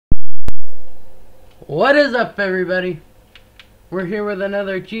What is up, everybody? We're here with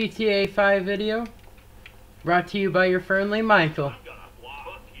another GTA 5 video, brought to you by your friendly Michael.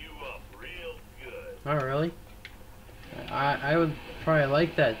 Oh, really? I would probably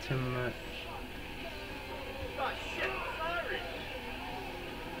like that too much.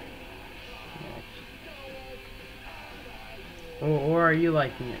 Or are you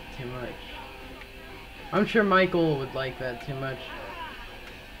liking it too much? I'm sure Michael would like that too much.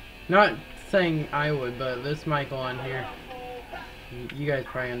 Not saying I would, but this Michael on here. You guys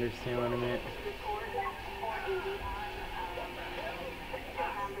probably understand what I meant.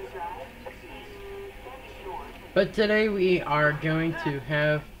 But today we are going to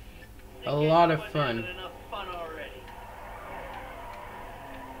have a lot of fun.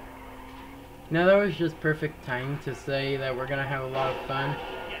 Now that was just perfect time to say that we're gonna have a lot of fun,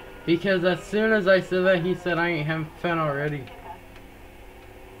 because as soon as I said that, he said I ain't having fun already.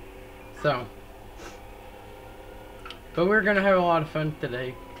 So, but we're gonna have a lot of fun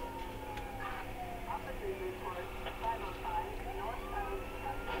today.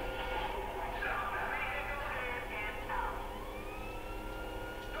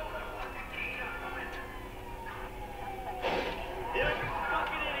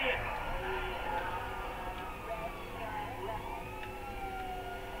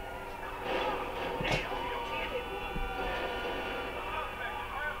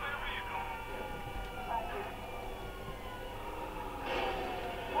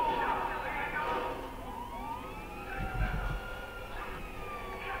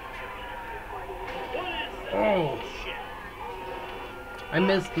 Oh, I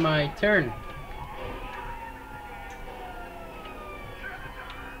missed my turn.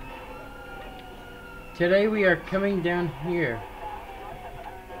 Today we are coming down here.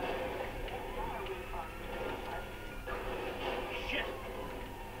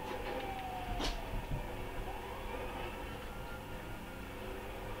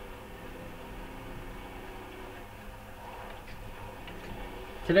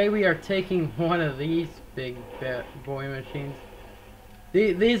 Today we are taking one of these big bad boy machines.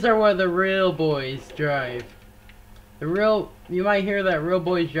 These are what the real boys drive. You might hear that real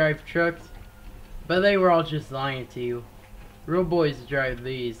boys drive trucks, but they were all just lying to you. Real boys drive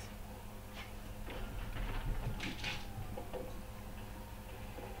these.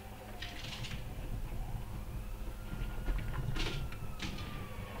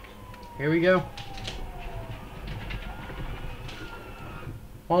 Here we go.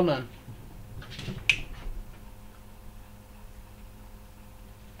 Hold on.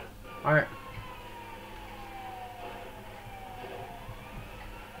 Alright.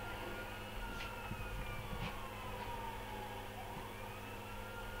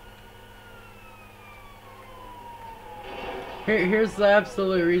 Here's the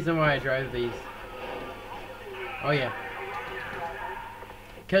absolute reason why I drive these. Oh yeah.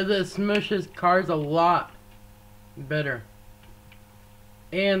 Because it smushes cars a lot better.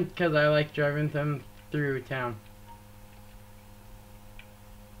 And because I like driving them through town.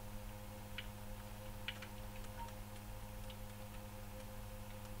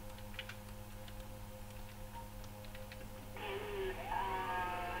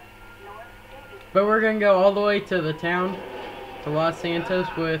 But we're gonna go all the way to the town, to Los Santos,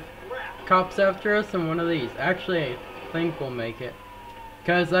 with cops after us and one of these. Actually, I think we'll make it.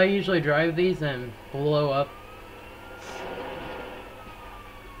 Because I usually drive these and blow up.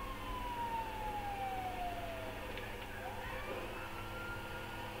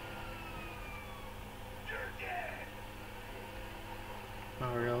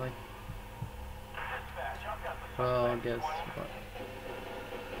 Oh, really? Well, guess what?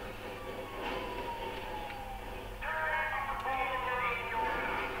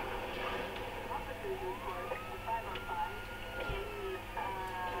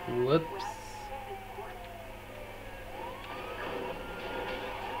 Whoops.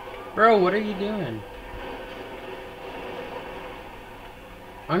 Bro, what are you doing?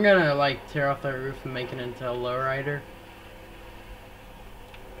 I'm gonna like tear off the roof and make it into a lowrider.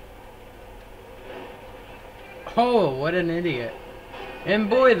 Oh, what an idiot. And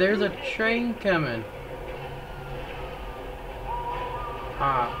boy, there's a train coming.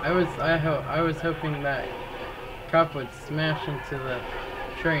 I was hoping that cop would smash into the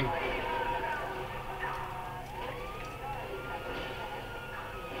train.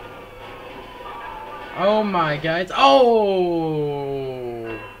 Oh my guys.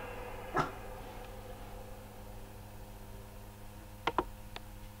 Oh!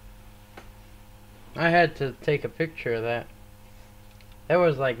 I had to take a picture of that. That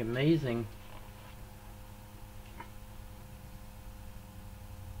was like amazing.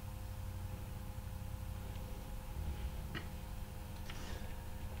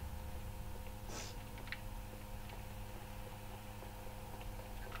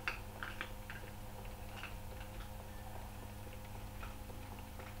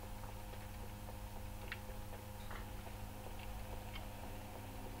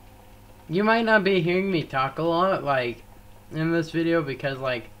 you might not be hearing me talk a lot, like, in this video because,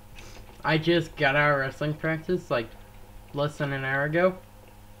 like, I just got out of wrestling practice, like, less than an hour ago.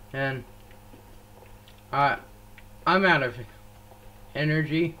 And, I'm out of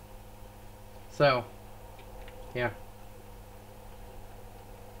energy. So, yeah.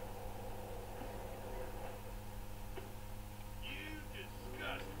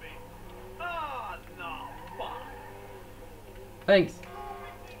 Thanks.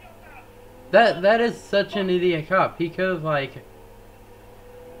 That is such an idiot cop. He could have, like,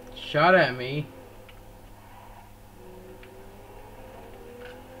 shot at me.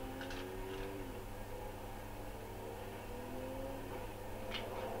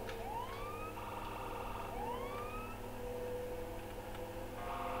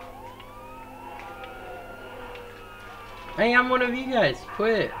 Hey, I'm one of you guys.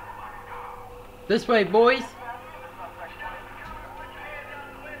 Quit. This way, boys.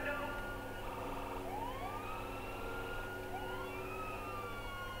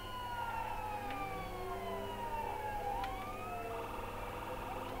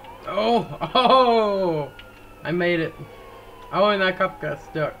 Oh! I made it. Oh, and that cop got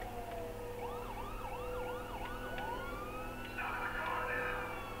stuck.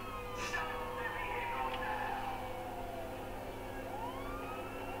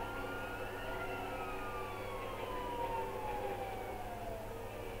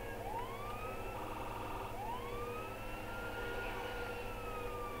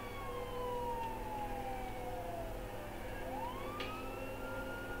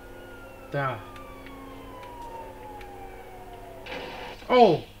 Ah.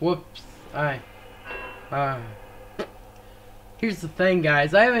 Oh, whoops. Here's the thing,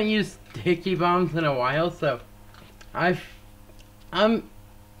 guys. I haven't used sticky bombs in a while, so I'm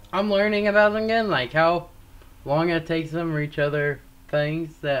learning about them again, like how long it takes them to reach other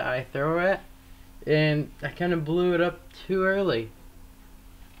things that I throw at, and I kind of blew it up too early.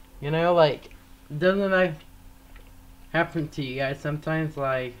 You know, like, doesn't that happen to you guys sometimes?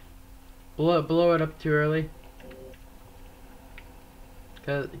 Like, blow it up too early?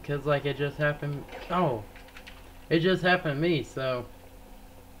 Cause like it just happened. Oh, it just happened to me. So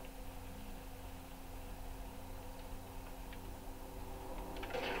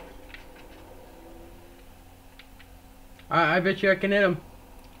I bet you I can hit him.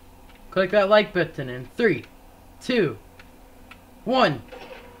 Click that like button in 3, 2, 1.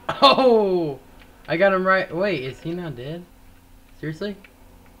 Oh, I got him right. Wait, is he not dead? Seriously?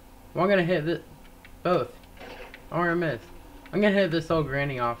 Well, I'm gonna hit this both. Or I missed. I'm gonna hit this old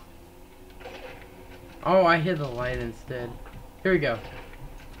granny off. Oh, I hit the light instead. Here we go.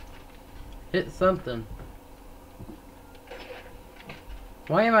 Hit something.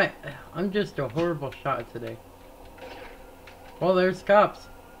 Why am I'm just a horrible shot today. Well, there's cops.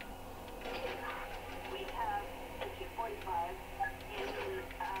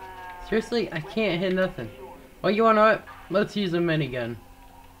 Seriously, I can't hit nothing. Well, you wanna what? Let's use a minigun.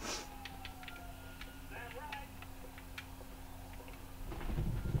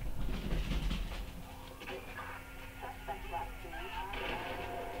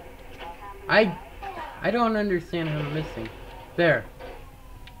 I don't understand how I'm missing. There.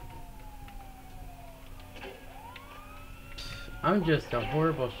 I'm just a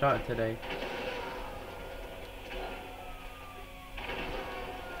horrible shot today.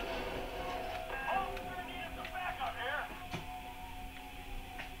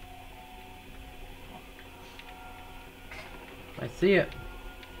 I see it.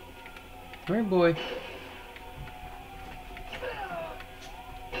 Come here, boy.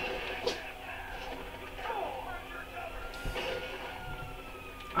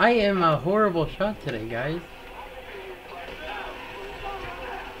 I am a horrible shot today, guys.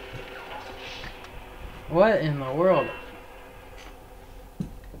 What in the world?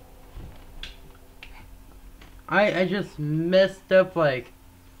 I just messed up, like,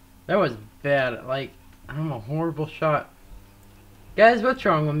 that was bad. Like, I'm a horrible shot. Guys, what's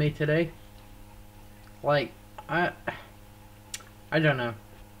wrong with me today? Like, I don't know.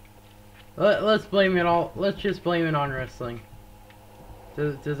 Let's blame it all. Let's just blame it on wrestling.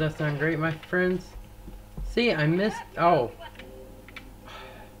 Does that sound great, my friends? See, I missed. Oh.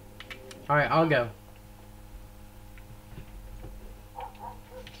 Alright, I'll go.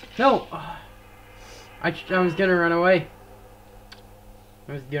 No! I was gonna run away.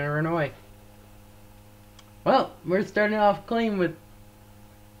 Well, we're starting off clean with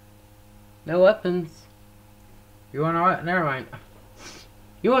no weapons. You wanna what? Never mind.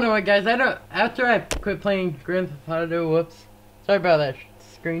 You wanna what, guys? After I quit playing Grand Theft Auto, whoops. Sorry about that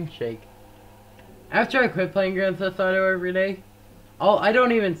screen shake. After I quit playing Grand Theft Auto every day, I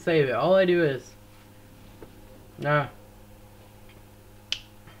don't even save it. All I do is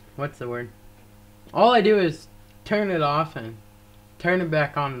what's the word? All I do is turn it off and turn it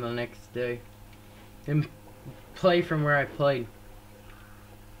back on the next day and play from where I played.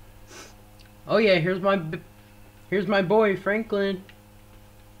 Oh yeah, here's my boy Franklin.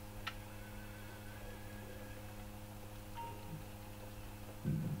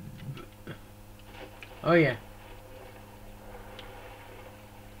 Oh yeah.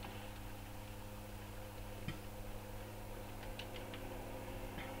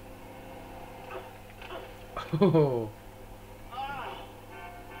 Oh.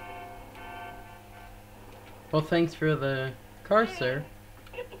 Well, thanks for the car, sir.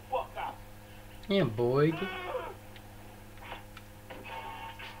 Get the fuck out. Yeah, boy.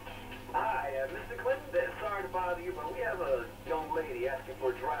 Hi, Mr. Clinton. Sorry to bother you, but we have a young lady asking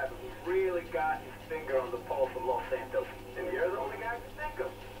for a driver who's really got his finger on the pulse of Los Santos. And you're the only guy I can think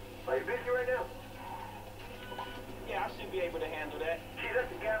of. Are you busy right now? Yeah, I should be able to handle that. She's at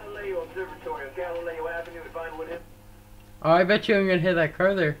the Galileo Observatory on Galileo Avenue at Vinewood Hill. Oh, I bet you I'm gonna hit that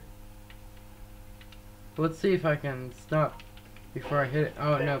car there. Let's see if I can stop before I hit it.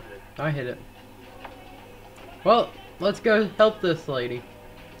 Oh, no. I hit it. Well, let's go help this lady.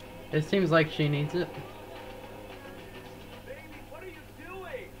 It seems like she needs it. Baby, what are you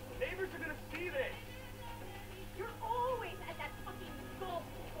doing? Neighbors are gonna see this. You're always at that fucking golf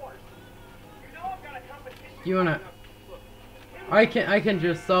course. You know I've got a competition. You wanna... Look, I can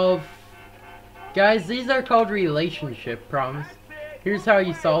just solve... Guys, these are called relationship problems. Here's how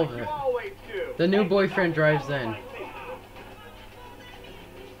you solve it. The new boyfriend drives in.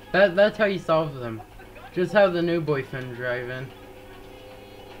 That's how you solve them. Just have the new boyfriend drive in.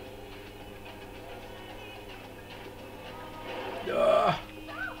 Ugh.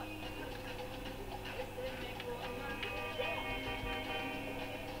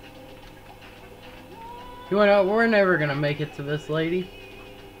 You know, we're never gonna make it to this lady.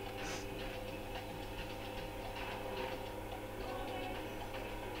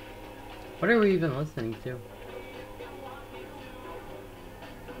 What are we even listening to?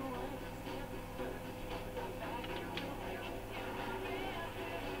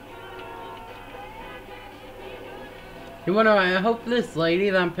 You wanna, I hope this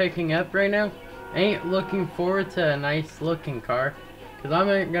lady that I'm picking up right now ain't looking forward to a nice looking car, cause I'm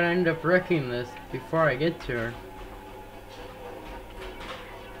gonna end up wrecking this before I get to her.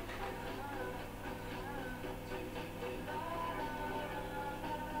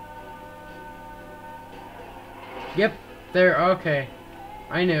 Yep, there, okay.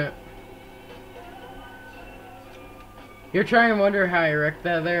 I knew it. You're trying to wonder how I wrecked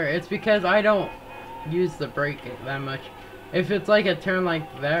that there. It's because I don't use the brake that much. If it's like a turn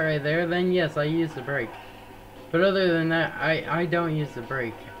like that right there, then yes, I use the brake. But other than that, I don't use the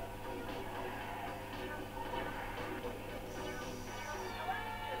brake.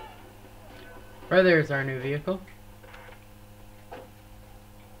 Right there's our new vehicle.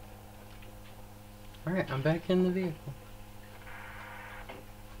 Alright, I'm back in the vehicle.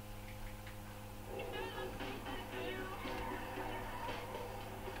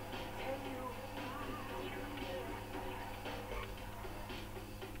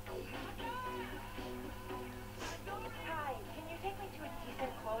 Hi, can you take me to a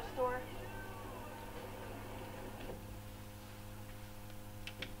decent clothes store?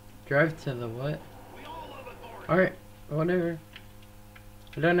 Drive to the what? Alright, whatever.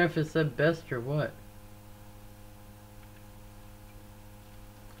 I don't know if it said best or what.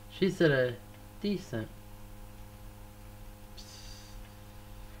 She said a decent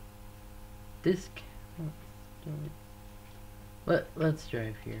discount. Let's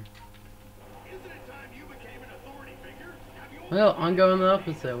drive here. Well, I'm going the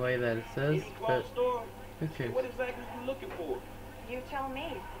opposite way that it says, but okay. What exactly are you looking for? You tell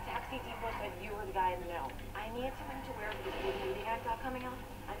me. The taxi depot said you were the guy in the know. I need something to wear for this big meeting I've got coming up.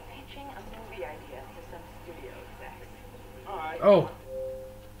 I'm pitching a movie idea to some studio execs. Alright. Oh.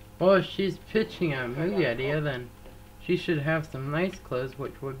 Well, if she's pitching a movie idea, then she should have some nice clothes,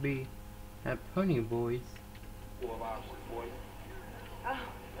 which would be at Pony Boys. 4 hours for you. Oh,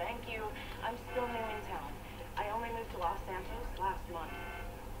 thank you. I'm still new in town. I only moved to Los Santos last month.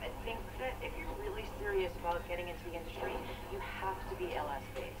 I think that if you're really serious about getting into the industry, you have to be LS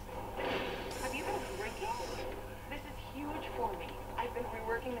based. Have you been drinking? This is huge for me. I've been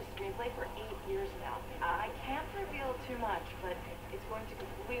reworking the screenplay for 8 years now. I can't reveal too much, but it's going to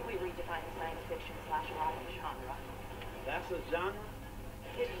completely redefine the science fiction / erotic genre. That's a genre?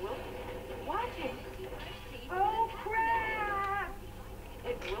 It will be. Watch it. Oh, crap!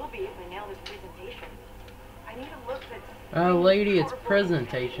 It will be if I nail this presentation. I need a look that's Lady, it's powerful,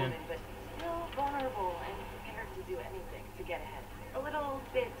 presentation. but still vulnerable and prepared to do anything to get ahead. A little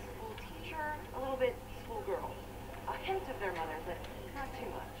bit school teacher, a little bit school girl. A hint of their mother, but not too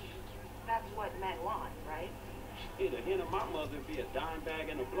much. That's what men want, right? Shit, a hint of my mother would be a dime bag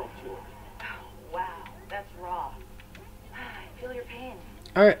and a blowtorch. Oh, wow, that's raw. I feel your pain.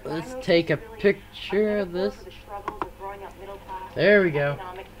 Alright, let's take a picture of this. For the struggles of growing up middle class. There we go.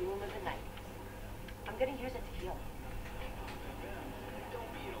 Economic boom of the 90s. I'm gonna use it to heal.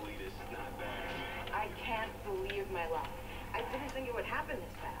 Don't be an elitist, not bad. I can't believe my luck. I didn't think it would happen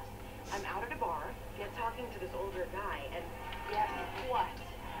this fast. I'm out at a bar, get talking to this older guy, and guess what?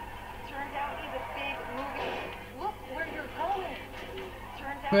 Turns out he's a big movie. Look where you're going.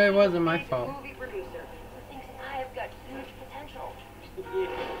 Turns out Well, it he's wasn't a my big fault. movie producer who thinks I've got huge potential.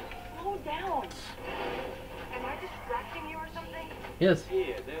 Yeah, Slow down. Am I distracting you or something? Yes.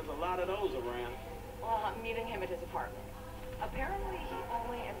 yeah, there's a lot of those around. Well, I'm meeting him at his apartment. Apparently, he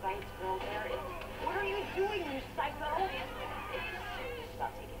only invites girls there. What are you doing, you psycho? It's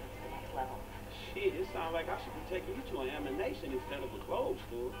about taking it to the next level. Shit, it sounds like I should be taking you to an Ammunition instead of a clothes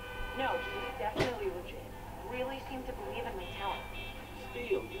store. No, he's definitely legit. Really seem to believe in my talent.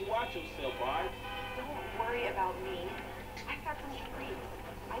 Still, you watch yourself, alright? Don't worry about me. I've got some degrees.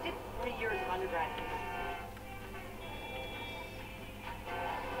 I did 3 years of undergrad in Mississippi.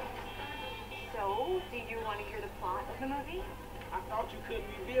 So, do you want to hear the plot of the movie? I thought you couldn't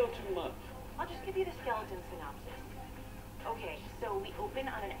reveal too much. I'll just give you the skeleton synopsis. Okay, so we open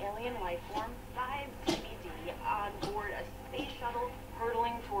on an alien life form, 5TBD, on board a space shuttle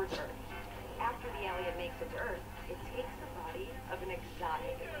hurtling towards Earth. After the alien makes it to Earth, it takes the body of an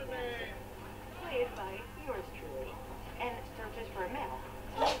exotic dancer, played by yours truly, and searches for a male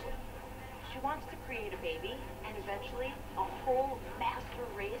to mate with. She wants to create a baby, and eventually a whole master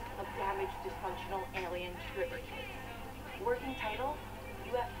race of damaged, dysfunctional alien strippers. Working title,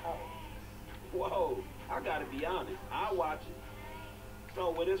 UFO. Whoa, I gotta be honest, I'll watch it.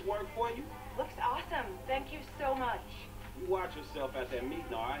 So, will this work for you? Looks awesome. Thank you so much. You watch yourself at that meeting,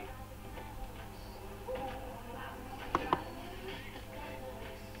 alright?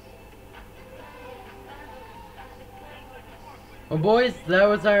 Well, boys, that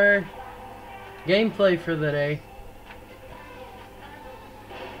was our gameplay for the day.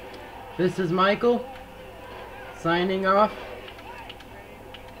 This is Michael, signing off.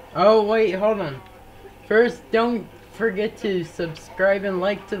 Oh, wait, hold on. First, don't forget to subscribe and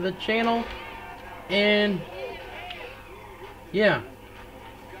like to the channel. And, yeah.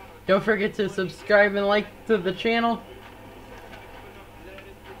 Don't forget to subscribe and like to the channel.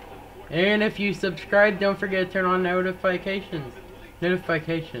 And if you subscribe, don't forget to turn on notifications.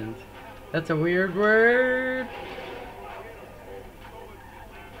 Notifications. That's a weird word.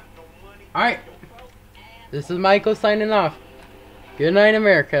 Alright. This is Michael signing off. Good night,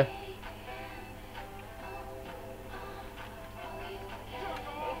 America.